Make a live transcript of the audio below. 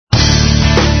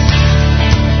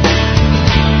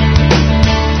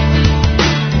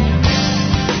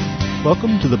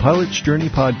Welcome to the Pilot's Journey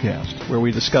podcast, where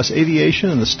we discuss aviation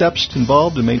and the steps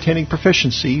involved in maintaining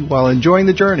proficiency while enjoying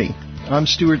the journey. I'm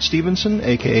Stuart Stevenson,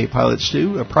 a.k.a. Pilot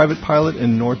Stu, a private pilot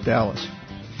in North Dallas.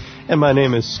 And my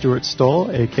name is Stuart Stoll,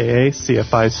 a.k.a.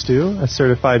 CFI Stu, a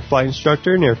certified flight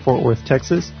instructor near Fort Worth,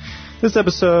 Texas. This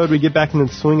episode, we get back into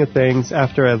the swing of things.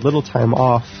 After a little time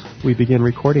off, we begin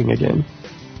recording again.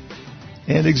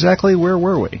 And exactly where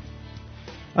were we?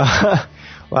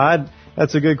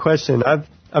 That's a good question.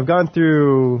 I've gone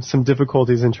through some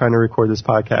difficulties in trying to record this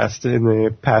podcast in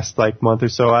the past month or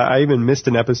so. I even missed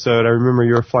an episode. I remember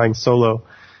you were flying solo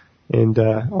and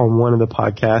on one of the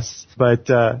podcasts. But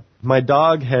my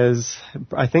dog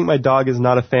I think my dog is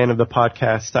not a fan of the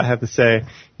podcast, I have to say.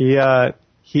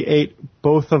 He ate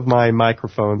both of my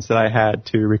microphones that I had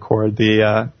to record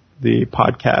the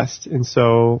podcast. And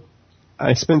so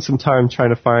I spent some time trying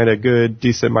to find a good,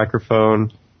 decent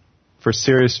microphone for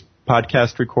serious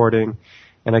podcast recording.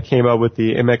 And I came up with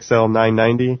the MXL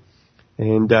 990.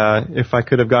 And if I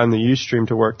could have gotten the Ustream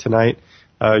to work tonight,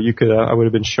 I would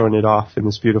have been showing it off in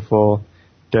this beautiful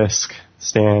desk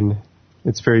stand.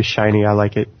 It's very shiny. I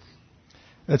like it.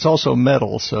 It's also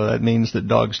metal, so that means that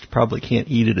dogs probably can't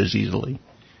eat it as easily.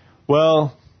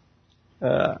 Well,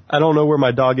 I don't know where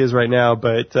my dog is right now,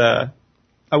 but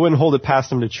I wouldn't hold it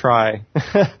past him to try.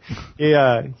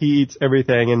 He eats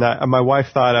everything, and my wife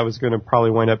thought I was going to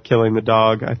probably wind up killing the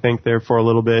dog, I think, there for a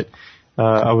little bit.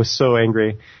 I was so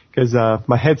angry because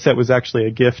my headset was actually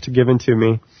a gift given to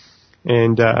me,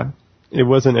 and it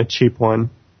wasn't a cheap one,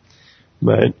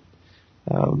 but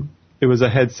it was a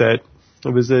headset.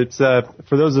 It's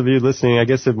for those of you listening, I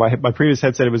guess my previous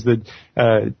headset, it was the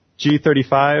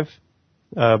G35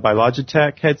 by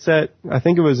Logitech headset. I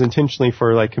think it was intentionally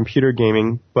for computer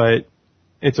gaming, but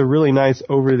it's a really nice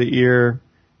over-the-ear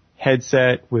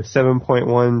headset with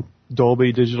 7.1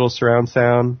 Dolby digital surround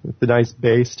sound with the nice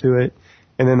bass to it.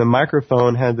 And then the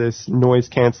microphone had this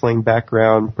noise-canceling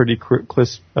background, pretty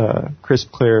crisp,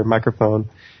 clear microphone.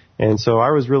 And so I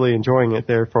was really enjoying it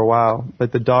there for a while.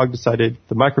 But the dog decided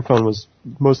the microphone was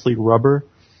mostly rubber,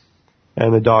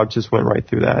 and the dog just went right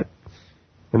through that.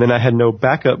 And then I had no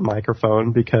backup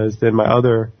microphone because then my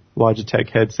other Logitech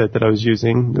headset that I was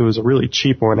using, it was a really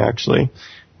cheap one actually.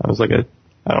 It was like a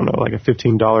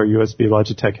 $15 USB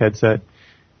Logitech headset.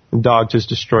 The dog just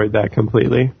destroyed that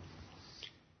completely.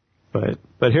 But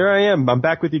here I am. I'm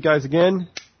back with you guys again.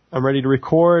 I'm ready to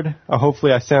record.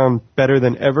 Hopefully I sound better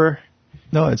than ever.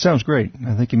 No, it sounds great.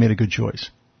 I think you made a good choice.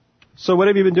 So what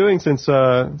have you been doing since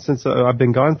I've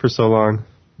been gone for so long?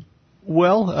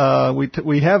 Well,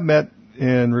 we have met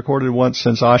and recorded once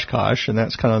since Oshkosh, and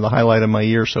that's kind of the highlight of my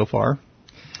year so far.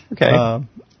 Okay.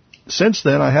 Since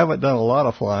then, I haven't done a lot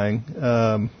of flying.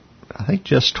 I think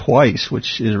just twice,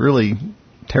 which is really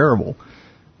terrible.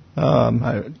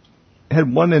 I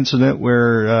had one incident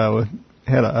where I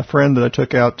had a friend that I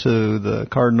took out to the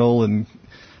Cardinal and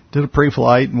did a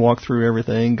pre-flight and walked through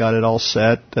everything, got it all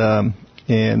set, and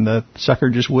the sucker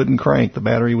just wouldn't crank. The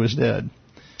battery was dead.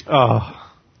 Oh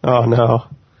no.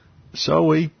 So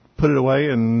we put it away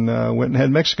and went and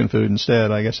had Mexican food instead.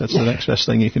 I guess that's the next best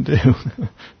thing you can do.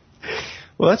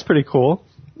 Well, that's pretty cool.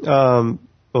 Well,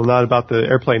 not about the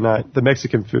airplane night. The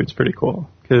Mexican food's pretty cool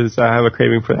because I have a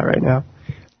craving for that right now.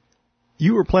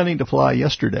 You were planning to fly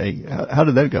yesterday. How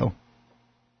did that go?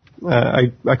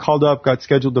 I called up, got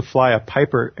scheduled to fly a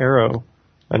Piper Arrow,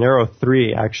 an Arrow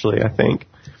 3 actually, I think.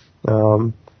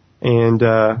 And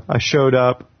I showed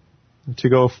up to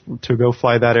go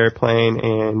fly that airplane,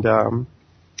 and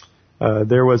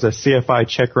there was a CFI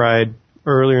check ride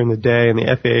earlier in the day, and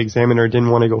the FAA examiner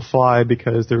didn't want to go fly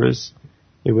because it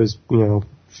was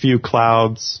few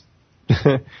clouds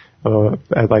at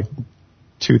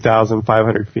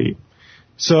 2,500 feet.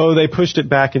 So they pushed it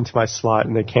back into my slot,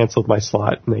 and they canceled my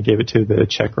slot, and they gave it to the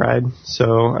check ride.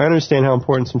 So I understand how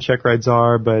important some check rides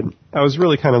are, but I was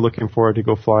really kind of looking forward to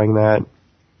go flying that.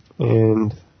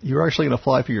 And you're actually going to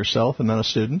fly for yourself and not a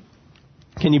student?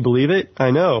 Can you believe it? I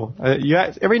know.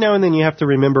 Every now and then you have to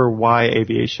remember why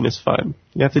aviation is fun.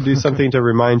 You have to do something to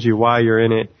remind you why you're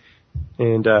in it.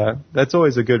 And that's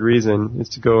always a good reason, is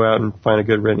to go out and find a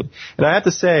good renting. And I have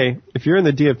to say, if you're in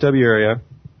the DFW area,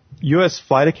 U.S.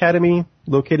 Flight Academy,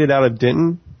 located out of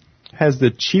Denton, has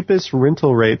the cheapest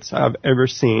rental rates I've ever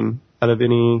seen out of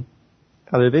any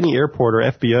airport or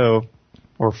FBO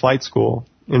or flight school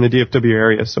in the DFW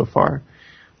area so far.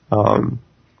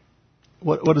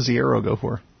 What does the Arrow go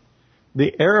for?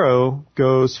 The Arrow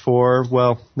goes for,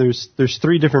 there's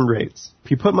three different rates. If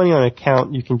you put money on an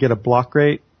account, you can get a block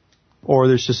rate, or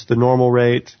there's just the normal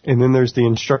rate, and then there's the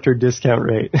instructor discount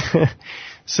rate.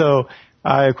 So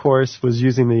I, of course, was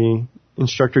using the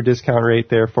instructor discount rate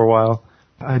there for a while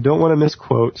I don't want to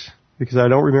misquote because I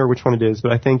don't remember which one it is,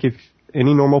 but I think if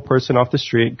any normal person off the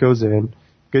street goes in,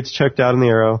 gets checked out in the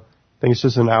Aero, I think it's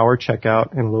just an hour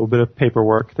checkout and a little bit of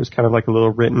paperwork. There's kind of like a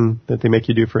little written that they make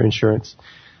you do for insurance.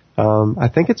 I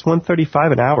think it's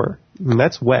 $135 an hour, and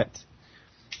that's wet.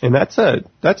 And that's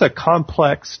a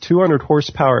complex 200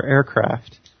 horsepower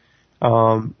aircraft.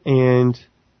 And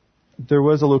there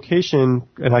was a location,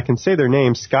 and I can say their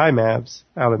name, SkyMavs,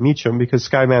 out of Meacham, because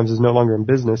SkyMavs is no longer in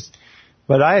business.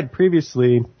 But I had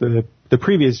previously, the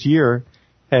previous year,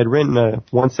 had rented a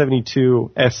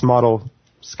 172S model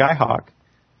Skyhawk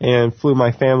and flew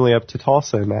my family up to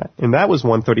Tulsa in that. And that was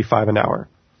 $135 an hour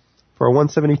for a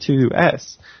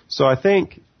 172S. So I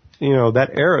think, that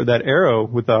Aero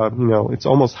with, it's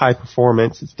almost high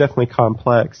performance. It's definitely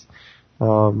complex.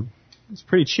 It's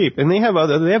pretty cheap. And they have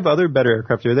other better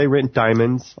aircraft here. They rent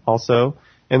Diamonds also.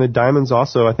 And the Diamonds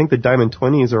also, I think the Diamond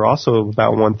 20s are also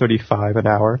about $135 an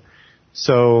hour.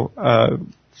 So,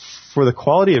 for the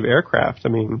quality of aircraft,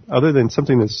 other than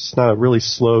something that's just not a really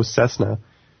slow Cessna,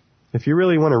 if you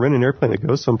really want to rent an airplane that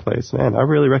goes someplace, man, I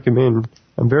really recommend.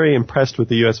 I'm very impressed with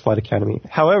the U.S. Flight Academy.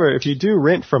 However, if you do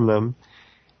rent from them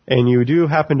and you do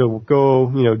happen to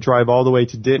go, drive all the way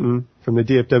to Denton from the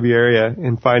DFW area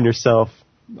and find yourself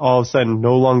all of a sudden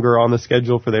no longer on the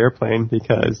schedule for the airplane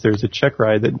because there's a check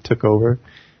ride that took over,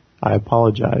 I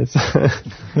apologize.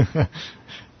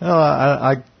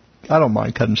 I don't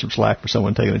mind cutting some slack for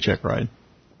someone taking a check ride.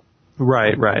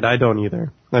 Right. I don't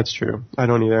either. That's true. I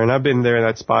don't either. And I've been there in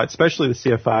that spot, especially the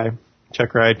CFI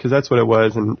check ride, because that's what it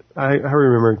was. And I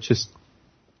remember just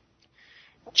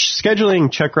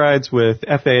scheduling check rides with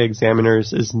FAA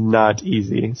examiners is not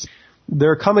easy.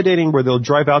 They're accommodating where they'll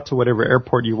drive out to whatever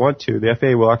airport you want to. The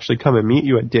FAA will actually come and meet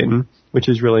you at Denton, which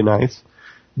is really nice.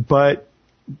 But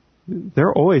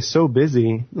they're always so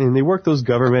busy, and they work those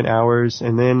government hours,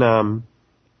 and then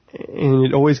and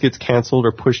it always gets canceled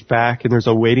or pushed back, and there's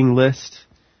a waiting list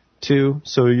too.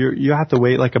 So you have to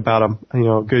wait like about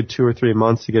a good 2 or 3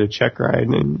 months to get a check ride,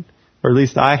 or at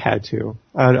least I had to.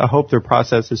 I hope their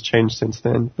process has changed since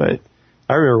then, but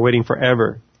I remember waiting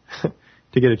forever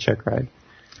to get a check ride.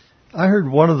 I heard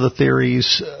one of the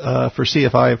theories for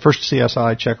CFI, first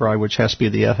CSI check ride, which has to be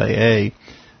the FAA.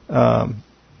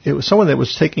 It was someone that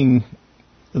was taking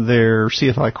their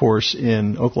CFI course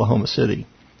in Oklahoma City,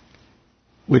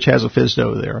 which has a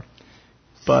FSDO there.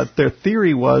 But their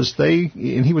theory was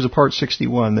and he was a Part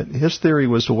 61, that his theory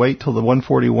was to wait till the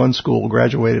 141 school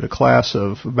graduated a class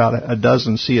of about a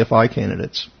dozen CFI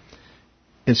candidates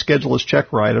and schedule his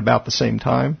check ride about the same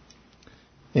time.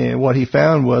 And what he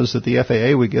found was that the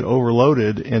FAA would get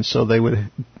overloaded, and so they would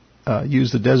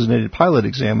use the designated pilot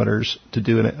examiners to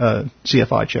do a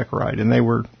CFI check ride, and they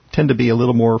tend to be a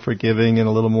little more forgiving and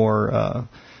a little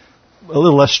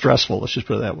less stressful. Let's just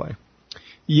put it that way.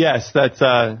 Yes, that's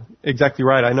exactly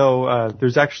right. I know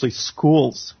there's actually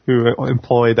schools who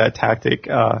employ that tactic.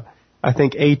 I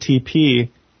think ATP,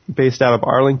 based out of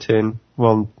Arlington,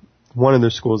 well, one of their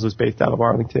schools is based out of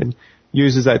Arlington,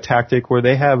 uses that tactic where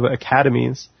they have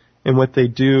academies, and what they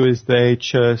do is they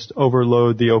just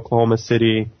overload the Oklahoma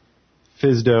City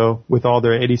FSDO with all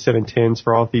their 8710s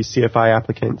for all of these CFI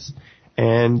applicants,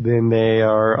 and then they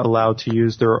are allowed to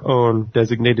use their own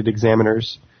designated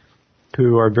examiners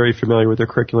who are very familiar with their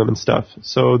curriculum and stuff.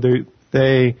 So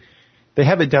they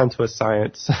have it down to a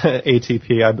science,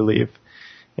 ATP, I believe.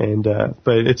 And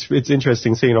but it's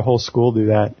interesting seeing a whole school do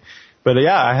that. But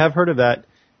yeah, I have heard of that.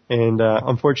 And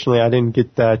unfortunately, I didn't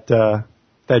get that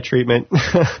treatment.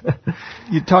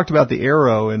 You talked about the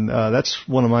Aero, and that's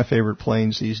one of my favorite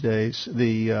planes these days.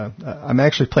 I'm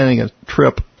actually planning a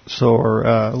trip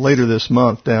later this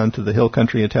month down to the hill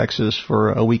country of Texas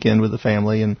for a weekend with the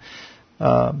family, and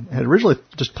had originally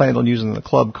just planned on using the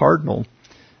Club Cardinal,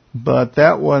 but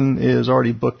that one is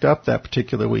already booked up that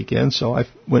particular weekend, so I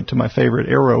went to my favorite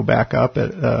Aero backup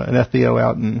at an FBO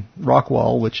out in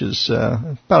Rockwall, which is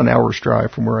about an hour's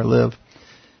drive from where I live.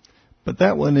 But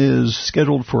that one is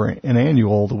scheduled for an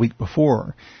annual the week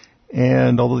before.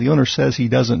 And although the owner says he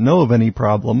doesn't know of any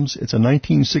problems, it's a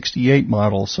 1968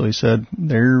 model, so he said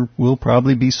there will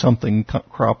probably be something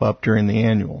crop up during the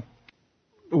annual.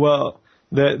 Well,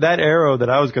 that Aero that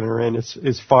I was going to rent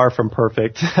is far from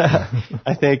perfect.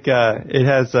 I think it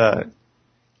has a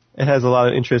lot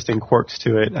of interesting quirks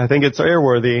to it. I think it's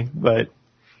airworthy, but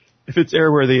if it's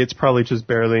airworthy, it's probably just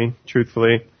barely,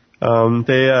 truthfully.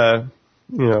 The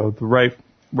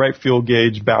right fuel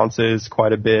gauge bounces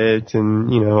quite a bit,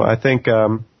 and I think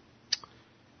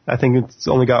it's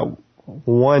only got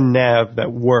one nav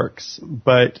that works,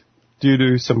 but due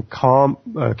to some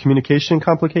communication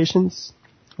complications,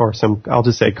 or I'll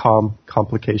just say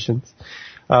complications,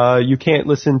 you can't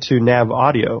listen to nav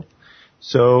audio.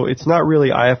 So it's not really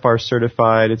IFR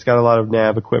certified. It's got a lot of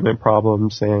nav equipment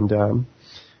problems, and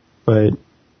but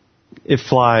it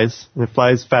flies, and it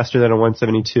flies faster than a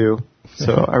 172.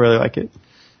 So I really like it.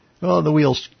 Well, the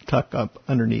wheels tuck up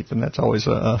underneath, and that's always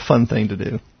a fun thing to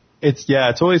do.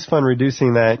 It's always fun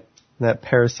reducing that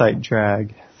parasite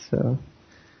drag. So.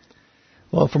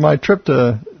 Well, for my trip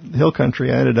to Hill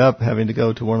Country, I ended up having to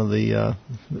go to one of the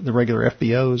regular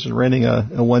FBOs and renting a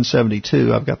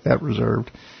 172. I've got that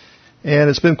reserved. And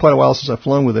it's been quite a while since I've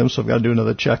flown with him, so I've got to do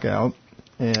another checkout.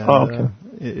 And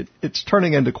it's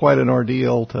turning into quite an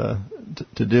ordeal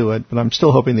to do it, but I'm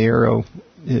still hoping the Aero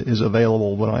is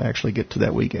available when I actually get to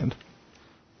that weekend.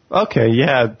 Okay,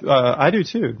 yeah, I do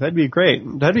too. That'd be great.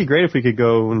 That'd be great if we could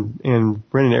go and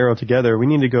rent an Aero together. We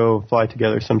need to go fly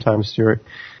together sometime, Stuart.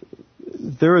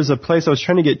 There was a place I was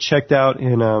trying to get checked out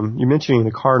in, you're mentioning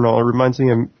the Cardinal. It reminds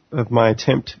me of my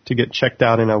attempt to get checked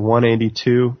out in a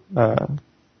 182,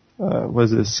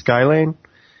 was it Skylane?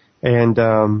 And,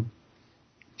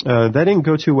 that didn't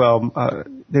go too well.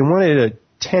 They wanted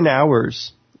 10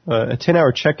 hours, a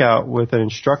 10-hour checkout with an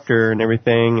instructor and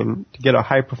everything, and to get a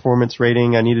high performance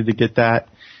rating, I needed to get that.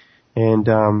 And,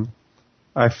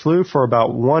 I flew for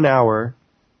about 1 hour,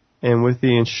 and with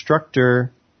the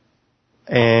instructor,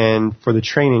 and for the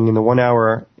training in the 1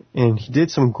 hour, and he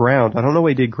did some ground. I don't know what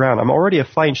he did ground. I'm already a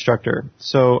flight instructor,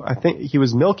 so I think he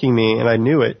was milking me, and I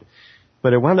knew it.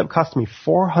 But it wound up costing me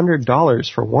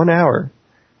 $400 for 1 hour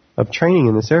of training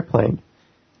in this airplane.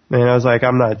 And I was like,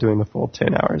 I'm not doing the full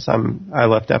 10 hours. I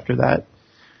left after that.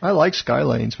 I like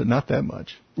Skylanes, but not that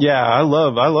much. Yeah, I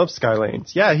love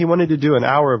Skylanes. Yeah, he wanted to do an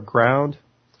hour of ground.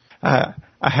 I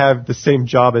have the same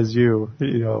job as you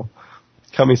know.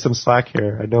 Cut me some slack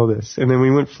here. I know this. And then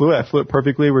we flew it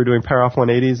perfectly. We were doing power off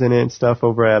 180s in it and stuff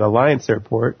over at Alliance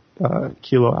Airport,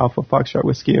 Kilo Alpha Foxtrot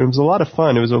Whiskey. And it was a lot of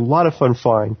fun. It was a lot of fun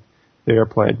flying the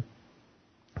airplane.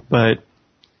 But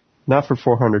not for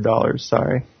 $400,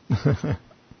 sorry.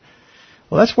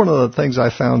 Well, that's one of the things I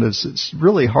found is it's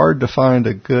really hard to find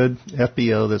a good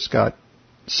FBO that's got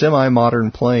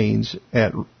semi-modern planes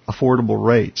at affordable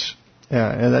rates.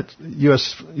 And that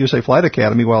USA Flight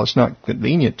Academy, while it's not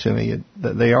convenient to me,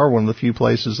 they are one of the few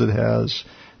places that has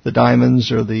the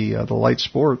Diamonds or the Light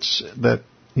Sports that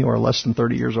are less than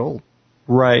 30 years old.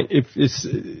 Right.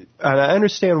 And I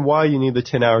understand why you need the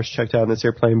 10 hours checked out in this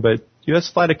airplane, but US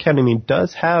Flight Academy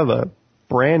does have a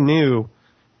brand new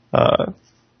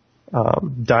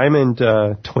Diamond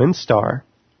Twin Star.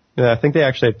 I think they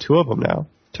actually have two of them now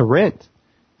to rent.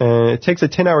 And it takes a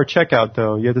 10-hour checkout,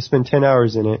 though. You have to spend 10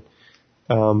 hours in it.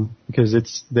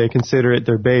 Because they consider it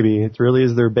their baby. It really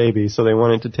is their baby, so they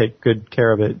want it to take good care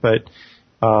of it. But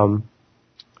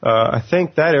I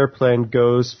think that airplane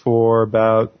goes for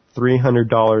about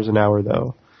 $300 an hour,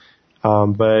 though.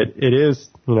 But it is,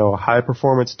 a high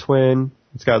performance twin.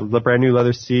 It's got brand new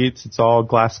leather seats. It's all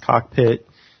glass cockpit.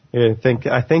 I think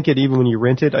it even when you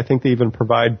rent it, I think they even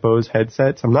provide Bose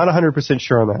headsets. I'm not 100%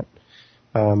 sure on that.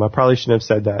 I probably shouldn't have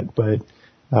said that, but.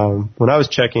 When I was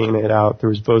checking it out, there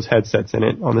was Bose headsets in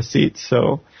it on the seats.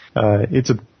 So, it's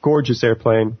a gorgeous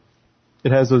airplane.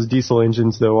 It has those diesel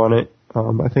engines though on it.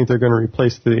 I think they're going to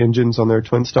replace the engines on their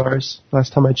Twin Stars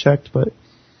last time I checked, but.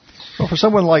 Well, for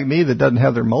someone like me that doesn't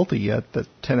have their multi yet, that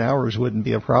 10 hours wouldn't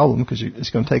be a problem because it's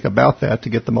going to take about that to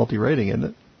get the multi rating, isn't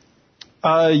it?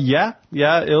 Yeah.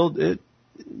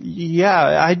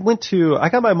 I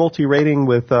got my multi rating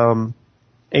with,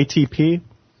 ATP.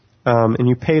 And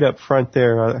you paid up front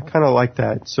there. I kind of like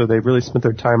that. So they really spent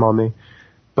their time on me.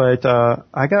 But,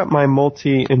 I got my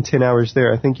multi in 10 hours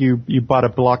there. I think you bought a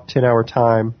block 10-hour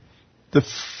time. The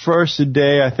first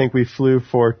day, I think we flew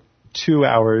for 2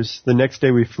 hours. The next day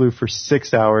we flew for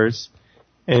 6 hours.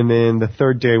 And then the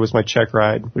third day was my check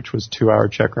ride, which was 2-hour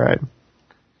check ride.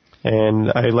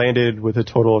 And I landed with a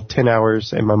total of 10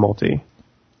 hours in my multi.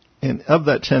 And of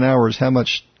that 10 hours, how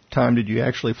much time did you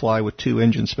actually fly with two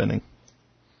engines spinning?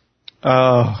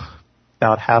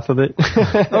 About half of it.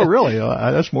 Oh, really?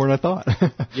 That's more than I thought.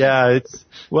 Yeah,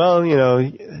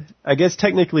 I guess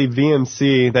technically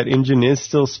VMC, that engine is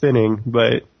still spinning,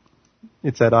 but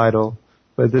it's at idle.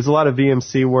 But there's a lot of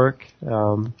VMC work.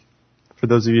 For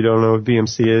those of you who don't know what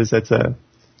VMC is, that's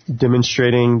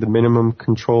demonstrating the minimum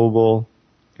controllable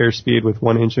airspeed with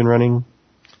one engine running.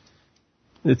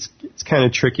 It's kind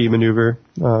of tricky maneuver.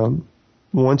 I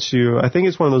think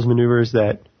it's one of those maneuvers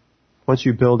that once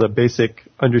you build a basic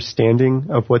understanding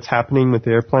of what's happening with the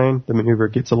airplane, the maneuver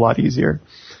gets a lot easier.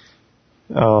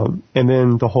 And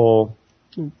then the whole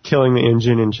killing the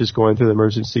engine and just going through the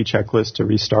emergency checklist to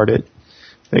restart it,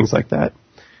 things like that.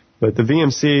 But the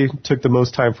VMC took the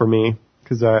most time for me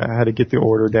because I had to get the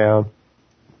order down.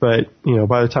 But,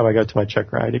 by the time I got to my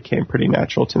check ride, it came pretty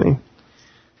natural to me.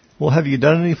 Well, have you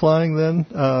done any flying then,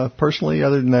 personally,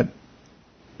 other than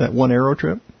that one aero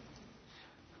trip?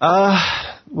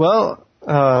 Well,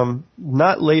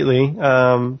 not lately.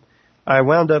 I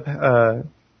wound up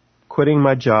quitting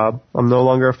my job. I'm no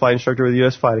longer a flight instructor with the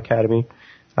U.S. Flight Academy.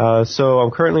 So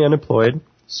I'm currently unemployed.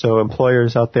 So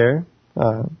employers out there,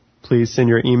 please send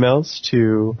your emails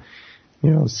to,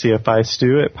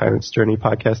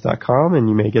 cfistu@piratesjourneypodcast.com, and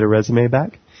you may get a resume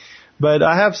back. But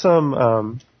I have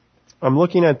some, I'm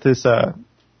looking at this,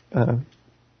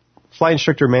 flight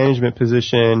instructor management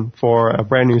position for a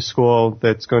brand new school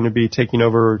that's going to be taking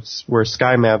over where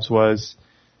SkyMabs was,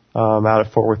 out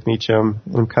at Fort Worth Meacham.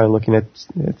 I'm kind of looking at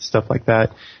stuff like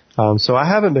that. So I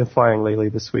haven't been flying lately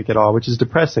this week at all, which is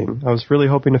depressing. I was really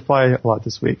hoping to fly a lot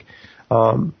this week.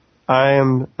 I'm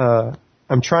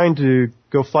trying to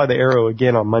go fly the Aero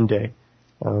again on Monday.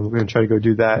 We're going to try to go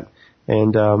do that.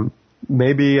 And,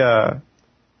 maybe, I've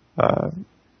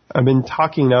been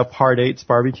talking up Hard Eights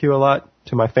barbecue a lot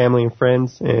to my family and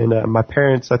friends, and my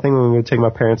parents. I think I'm going to take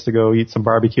my parents to go eat some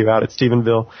barbecue out at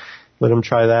Stephenville. Let them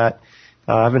try that.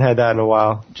 I haven't had that in a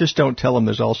while. Just don't tell them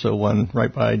there's also one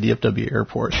right by DFW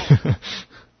Airport.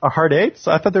 A Hard Eights?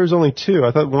 I thought there was only two.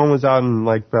 I thought one was out in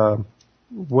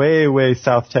way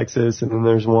South Texas, and then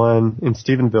there's one in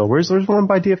Stephenville. There's one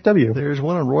by DFW? There's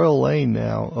one on Royal Lane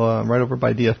now, right over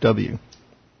by DFW.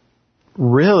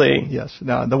 Really? Yes.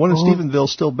 Now the one in Stephenville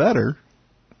is still better,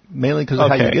 mainly because of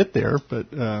how you get there. But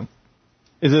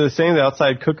is it the same? The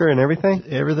outside cooker and everything?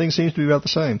 Everything seems to be about the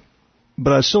same.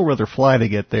 But I'd still rather fly to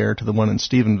get there to the one in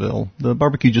Stephenville. The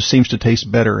barbecue just seems to taste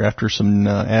better after some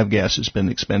avgas has been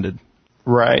expended.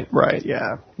 Right,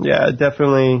 yeah. Yeah,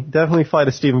 definitely fly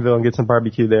to Stephenville and get some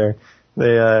barbecue there.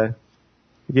 They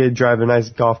get to drive a nice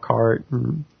golf cart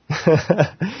and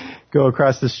go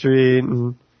across the street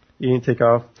and eat and take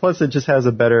off. Plus it just has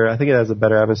I think it has a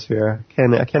better atmosphere.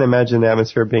 I can't imagine the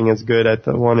atmosphere being as good at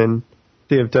the one in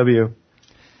DFW.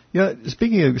 Yeah,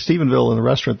 speaking of Stephenville and the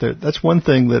restaurant there, that's one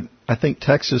thing that I think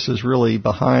Texas is really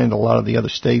behind a lot of the other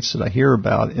states that I hear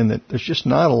about, in that there's just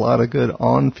not a lot of good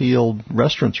on-field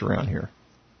restaurants around here.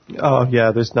 Oh,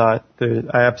 yeah, there's not.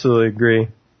 I absolutely agree.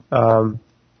 I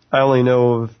only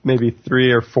know of maybe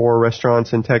 3 or 4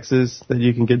 restaurants in Texas that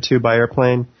you can get to by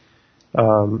airplane.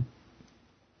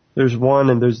 There's one,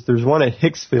 and there's one at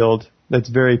Hicksfield that's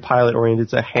very pilot-oriented.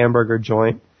 It's a hamburger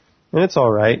joint. And it's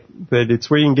all right, but it's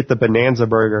where you can get the Bonanza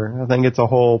burger. I think it's a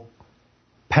whole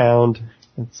pound.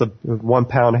 It's a 1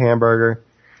 pound hamburger,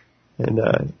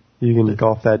 and you can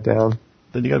golf that down.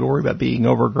 Then you got to worry about being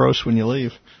over gross when you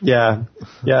leave. Yeah.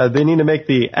 They need to make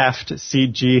the aft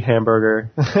CG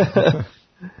hamburger, because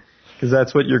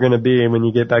that's what you're going to be when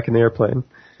you get back in the airplane.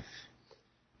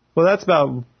 Well, that's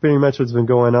about pretty much what's been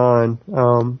going on.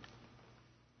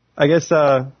 I guess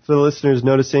for the listeners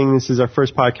noticing, this is our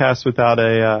first podcast without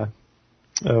a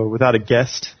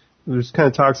guest. There's kind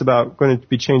of talks about going to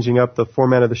be changing up the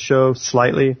format of the show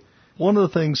slightly. One of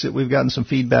the things that we've gotten some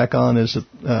feedback on is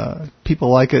that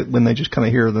people like it when they just kind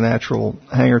of hear the natural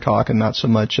hangar talk and not so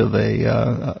much of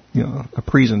a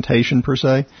presentation per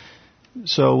se.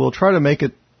 So we'll try to make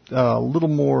it a little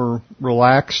more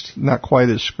relaxed, not quite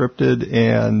as scripted,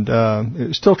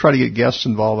 and still try to get guests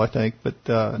involved, I think, but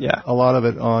a lot of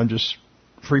it on just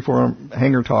free-form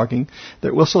hangar talking.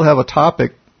 We'll still have a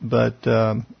topic, but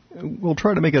we'll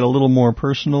try to make it a little more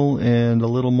personal and a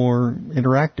little more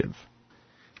interactive.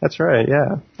 That's right,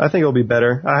 yeah. I think it'll be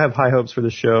better. I have high hopes for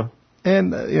the show.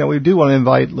 And, we do want to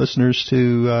invite listeners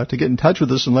to get in touch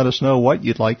with us and let us know what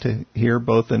you'd like to hear,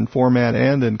 both in format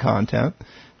and in content.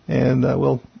 And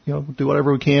we'll do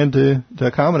whatever we can to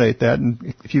accommodate that.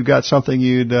 And if you've got something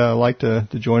you'd like to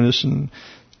join us and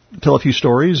tell a few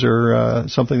stories, or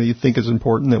something that you think is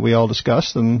important that we all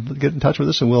discuss, then get in touch with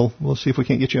us and we'll see if we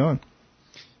can't get you on.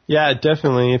 Yeah,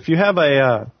 definitely. If you have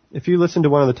if you listen to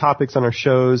one of the topics on our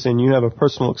shows and you have a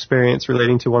personal experience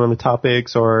relating to one of the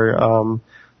topics, or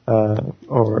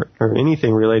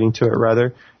anything relating to it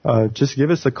rather, just give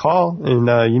us a call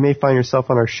and you may find yourself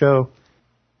on our show.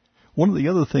 One of the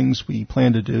other things we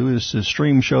plan to do is to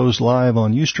stream shows live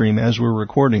on Ustream as we're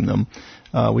recording them.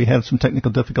 We had some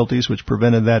technical difficulties which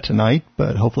prevented that tonight,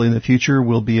 but hopefully in the future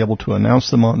we'll be able to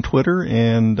announce them on Twitter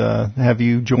and have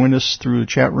you join us through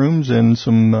chat rooms and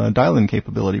some dial-in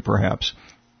capability perhaps.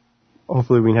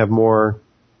 Hopefully we can have more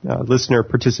listener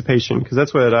participation, because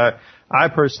that's what I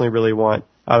personally really want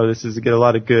out of this, is to get a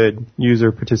lot of good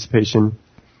user participation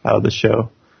out of the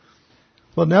show.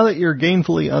 Well, now that you're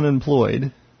gainfully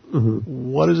unemployed,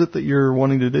 what is it that you're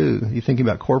wanting to do? Are you thinking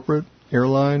about corporate,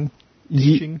 airline,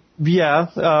 teaching? Yeah.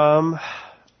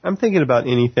 I'm thinking about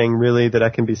anything really that I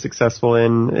can be successful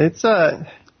in. It's a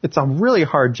really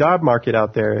hard job market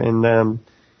out there, and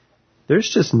there's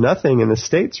just nothing in the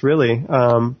States really.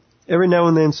 Every now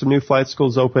and then some new flight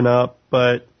schools open up,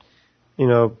 but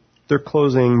they're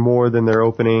closing more than they're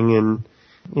opening,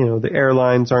 and the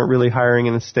airlines aren't really hiring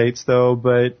in the States though.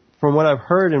 But from what I've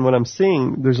heard and what I'm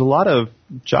seeing, there's a lot of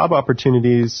job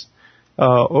opportunities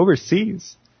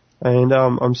overseas, and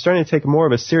I'm starting to take more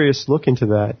of a serious look into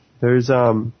that. There's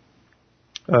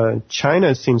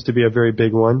China seems to be a very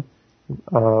big one,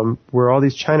 where all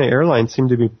these China airlines seem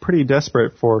to be pretty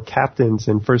desperate for captains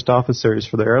and first officers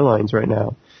for their airlines right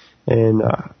now, and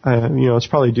it's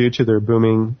probably due to their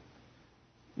booming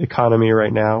economy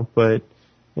right now, but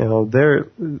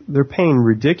they're paying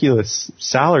ridiculous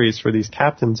salaries for these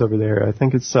captains over there. I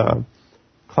think it's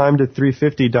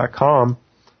climbto350.com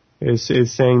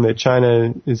is saying that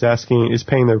China is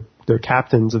paying their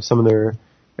captains of some of their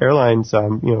airlines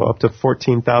up to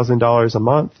 $14,000 a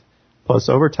month plus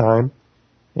overtime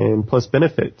and plus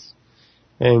benefits.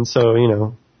 And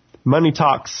so money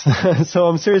talks. So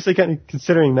I'm seriously kind of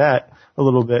considering that a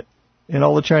little bit. And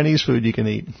all the Chinese food you can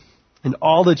eat. And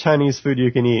all the Chinese food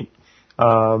you can eat.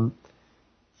 I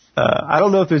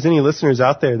don't know if there's any listeners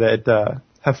out there that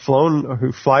have flown or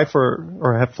who fly for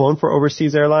or have flown for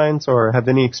overseas airlines or have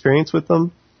any experience with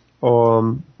them.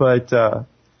 But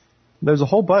there's a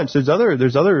whole bunch. There's other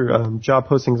job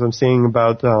postings I'm seeing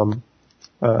about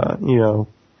I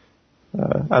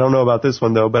don't know about this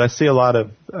one though, but I see a lot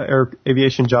of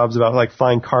aviation jobs about like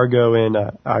flying cargo in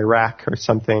Iraq or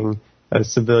something,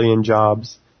 civilian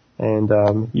jobs,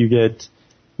 and you get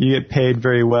paid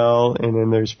very well,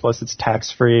 and then plus it's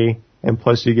tax free, and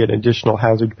plus you get additional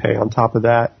hazard pay on top of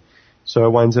that, so it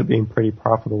winds up being pretty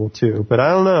profitable too. But I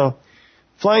don't know,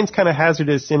 flying's kind of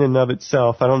hazardous in and of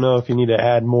itself. I don't know if you need to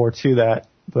add more to that,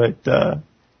 but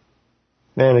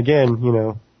man, again,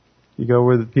 you go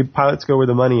where pilots go where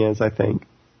the money is, I think.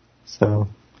 So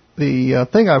the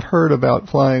thing I've heard about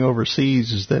flying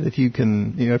overseas is that if you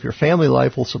can, if your family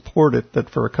life will support it, that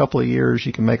for a couple of years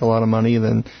you can make a lot of money.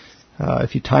 Then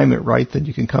if you time it right, then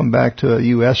you can come back to a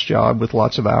U.S. job with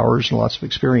lots of hours and lots of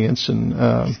experience and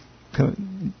kind of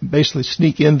basically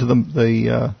sneak into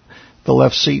the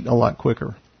left seat a lot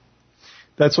quicker.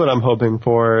 That's what I'm hoping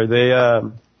for.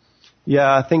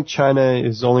 I think China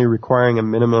is only requiring a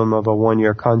minimum of a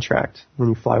 1-year contract when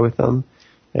you fly with them.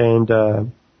 And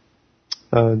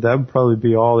that would probably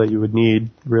be all that you would need,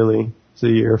 really, is a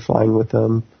year flying with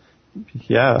them.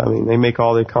 Yeah, I mean, they make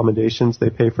all the accommodations. They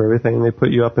pay for everything. They put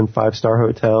you up in 5-star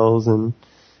hotels and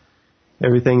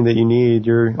everything that you need.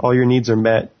 All your needs are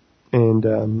met.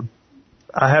 And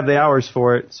I have the hours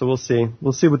for it, so we'll see.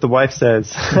 We'll see what the wife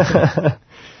says.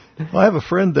 Well, I have a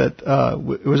friend that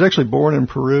was actually born in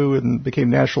Peru and became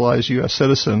naturalized U.S.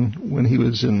 citizen when he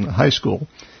was in high school.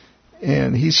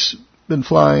 And he's been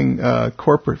flying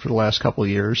corporate for the last couple of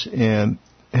years and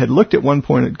had looked at one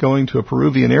point at going to a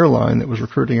Peruvian airline that was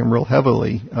recruiting him real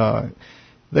heavily.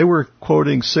 They were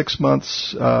quoting 6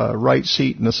 months right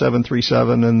seat in a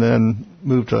 737 and then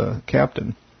moved to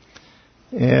captain.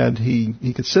 And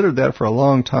he considered that for a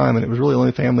long time, and it was really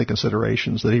only family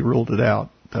considerations that he ruled it out.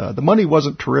 The money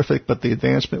wasn't terrific, but the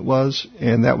advancement was,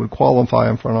 and that would qualify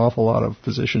him for an awful lot of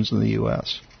positions in the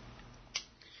U.S.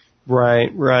 Right.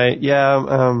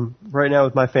 Yeah, right now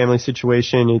with my family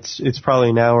situation, it's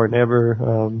probably now or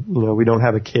never. We don't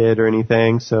have a kid or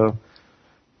anything, so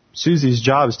Susie's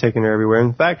job is taking her everywhere.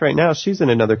 In fact, right now she's in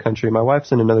another country. My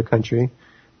wife's in another country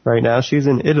right now. She's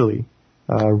in Italy,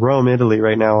 Rome, Italy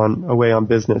right now away on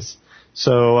business.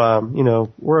 So,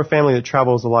 we're a family that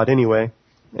travels a lot anyway.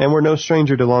 And we're no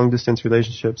stranger to long-distance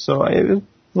relationships, so it'd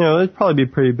probably be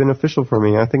pretty beneficial for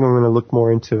me. I think I'm going to look more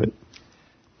into it.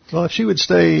 Well, if she would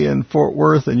stay in Fort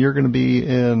Worth and you're going to be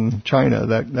in China,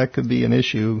 that could be an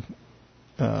issue.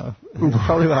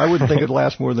 Probably, I wouldn't think it'd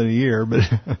last more than a year, but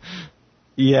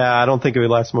yeah, I don't think it would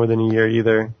last more than a year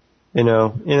either. In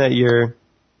that year,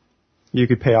 you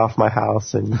could pay off my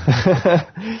house and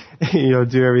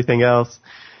do everything else.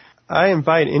 I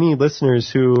invite any listeners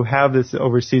who have this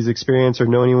overseas experience or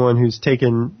know anyone who's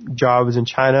taken jobs in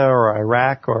China or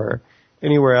Iraq or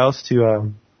anywhere else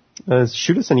to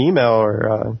shoot us an email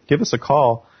or give us a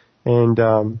call and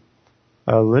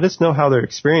let us know how their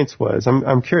experience was.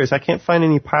 I'm curious. I can't find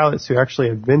any pilots who actually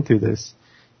have been through this.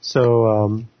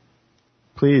 So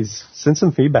please send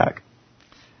some feedback.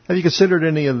 Have you considered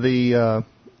any of the,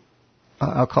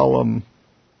 I'll call them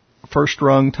first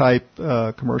rung type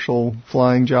commercial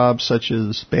flying jobs such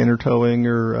as banner towing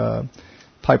or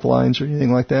pipelines or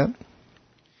anything like that?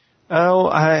 Oh,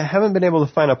 I haven't been able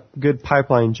to find a good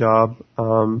pipeline job.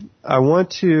 I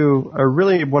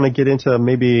really want to get into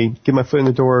maybe get my foot in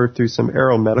the door through some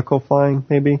aeromedical flying,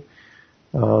 maybe.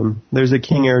 There's a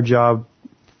King Air job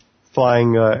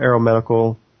flying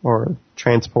aeromedical or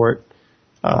transport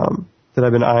that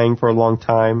I've been eyeing for a long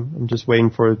time. I'm just waiting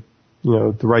for,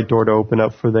 the right door to open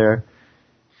up for there.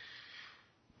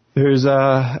 There's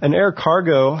an air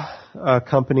cargo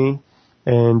company,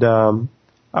 and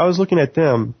I was looking at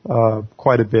them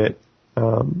quite a bit.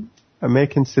 I may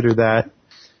consider that.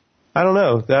 I don't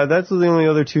know. That's the only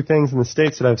other two things in the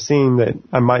States that I've seen that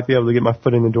I might be able to get my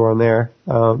foot in the door on there.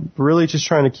 Really just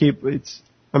trying to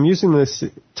I'm using this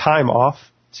time off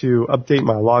to update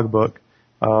my logbook.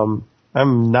 I'm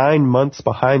 9 months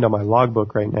behind on my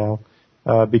logbook right now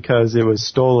because it was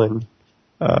stolen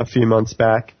a few months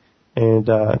back. And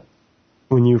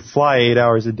when you fly 8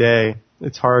 hours a day,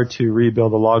 it's hard to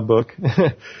rebuild a logbook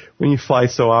when you fly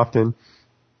so often.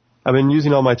 I've been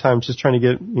using all my time just trying to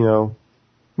get,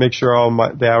 make sure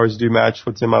the hours do match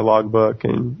what's in my logbook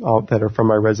and all that are from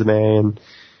my resume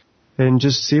and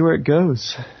just see where it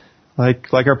goes.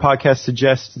 Like our podcast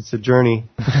suggests, it's a journey.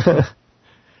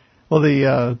 Well,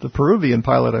 the Peruvian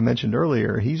pilot I mentioned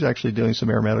earlier, he's actually doing some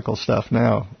aeromedical stuff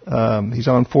now. He's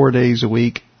on 4 days a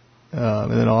week,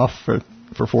 and then off for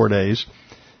 4 days.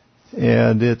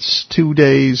 And it's 2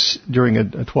 days during a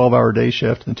 12-hour day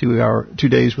shift and 2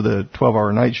 days with a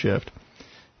 12-hour night shift.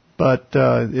 But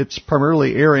it's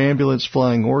primarily air ambulance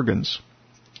flying organs.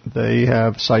 They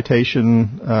have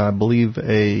Citation, I believe,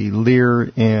 a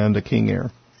Lear and a King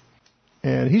Air.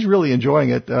 And he's really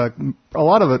enjoying it. A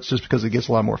lot of it's just because he gets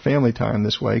a lot more family time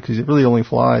this way, because he really only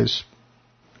flies.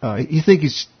 He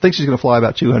thinks he's going to fly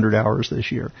about 200 hours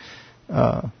this year.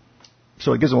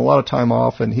 So it gives him a lot of time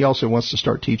off, and he also wants to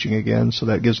start teaching again, so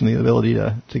that gives him the ability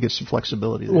to get some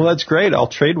flexibility there. Well, that's great. I'll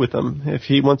trade with him. If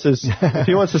he wants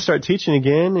to start teaching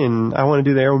again and I want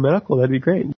to do the aeromedical, that'd be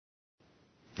great.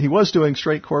 He was doing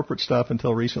straight corporate stuff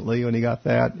until recently when he got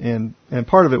that, and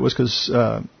part of it was because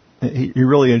he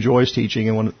really enjoys teaching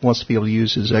and wants to be able to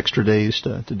use his extra days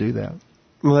to do that.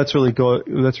 Well, that's really good.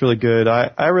 That's really good.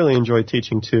 I really enjoy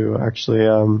teaching too, actually.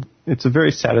 It's a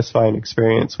very satisfying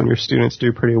experience when your students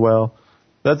do pretty well.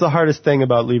 That's the hardest thing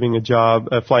about leaving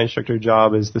a flight instructor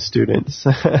job is the students.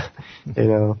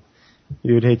 You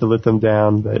would hate to let them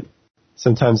down, but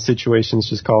sometimes situations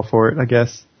just call for it, I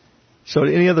guess. So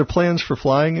any other plans for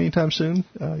flying anytime soon,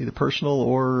 either personal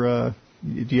or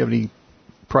do you have any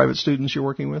private students you're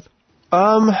working with?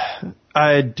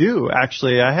 I do,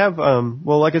 actually. I have,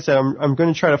 like I said, I'm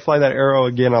going to try to fly that Aero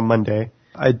again on Monday.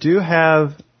 I do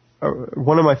have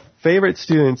one of my favorite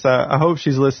students. I hope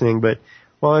she's listening, but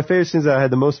one of my favorite students that I had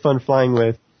the most fun flying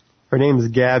with, her name is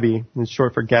Gabby. It's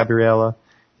short for Gabriella.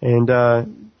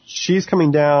 And she's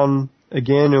coming down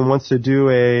again and wants to do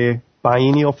a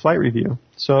biennial flight review.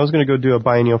 So I was going to go do a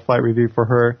biennial flight review for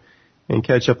her and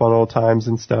catch up on old times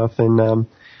and stuff. And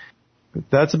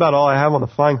that's about all I have on the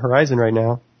flying horizon right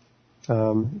now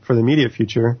for the immediate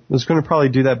future. I was going to probably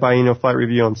do that biennial flight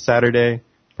review on Saturday,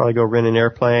 probably go rent an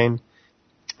airplane,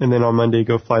 and then on Monday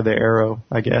go fly the Aero,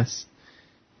 I guess.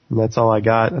 And that's all I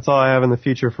got. That's all I have in the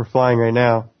future for flying right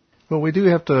now. Well, we do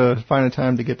have to find a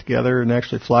time to get together and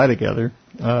actually fly together.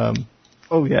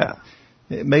 Oh, yeah.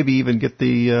 Maybe even get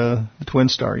the Twin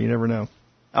Star. You never know.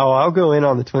 Oh, I'll go in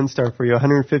on the Twin Star for you.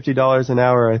 $150 an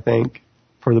hour, I think,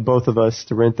 for the both of us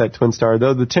to rent that Twin Star.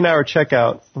 Though the 10-hour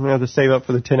checkout, I'm going to have to save up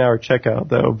for the 10-hour checkout,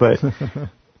 though. But,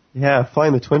 yeah,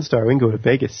 flying the Twin Star, we can go to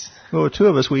Vegas. Well, with two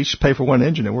of us, we each pay for one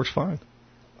engine. It works fine.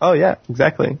 Oh, yeah,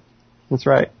 exactly. That's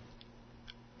right.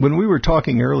 When we were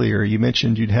talking earlier, you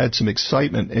mentioned you'd had some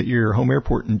excitement at your home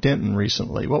airport in Denton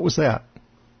recently. What was that?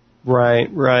 Right.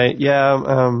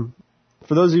 Yeah.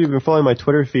 For those of you who've been following my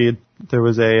Twitter feed, there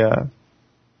was a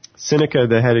Seneca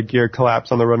that had a gear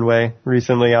collapse on the runway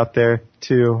recently out there,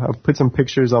 too. I put some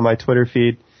pictures on my Twitter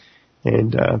feed,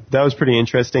 and that was pretty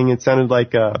interesting. It sounded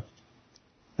like a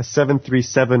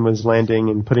 737 was landing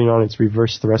and putting on its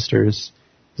reverse thrusters.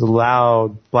 It was a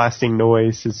loud, blasting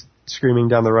noise, just screaming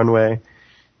down the runway.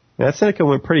 That Seneca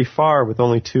went pretty far with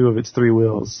only 2 of its 3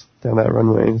 wheels down that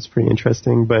runway. It's pretty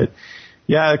interesting. But,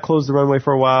 yeah, it closed the runway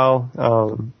for a while.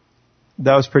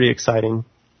 That was pretty exciting.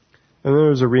 And there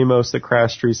was a Remos that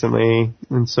crashed recently.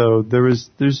 And so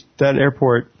that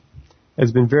airport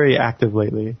has been very active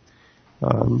lately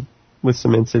with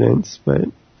some incidents. But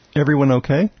everyone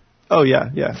okay? Oh,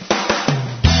 yeah.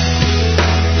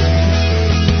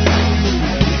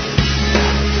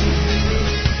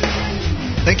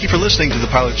 Thank you for listening to the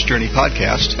Pilot's Journey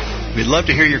podcast. We'd love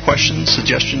to hear your questions,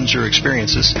 suggestions, or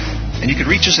experiences, and you can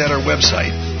reach us at our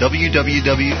website,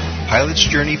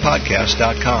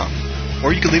 www.pilotsjourneypodcast.com.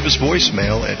 or you can leave us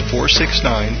voicemail at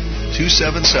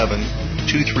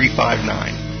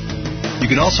 469-277-2359. You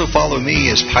can also follow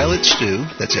me as Pilot Stu,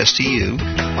 that's S-T-U,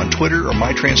 on Twitter or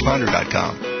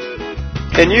mytransponder.com.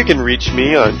 And you can reach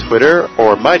me on Twitter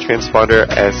or mytransponder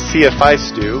as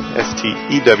CFIStew,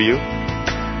 S-T-E-W.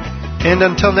 And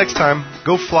until next time,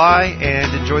 go fly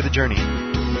and enjoy the journey.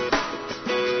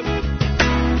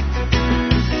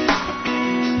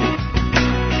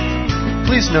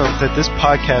 Please note that this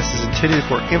podcast is intended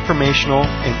for informational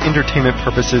and entertainment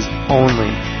purposes only.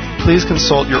 Please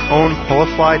consult your own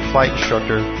qualified flight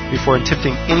instructor before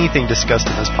attempting anything discussed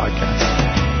in this podcast.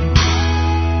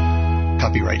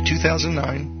 Copyright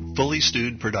 2009, Fully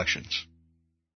Stewed Productions.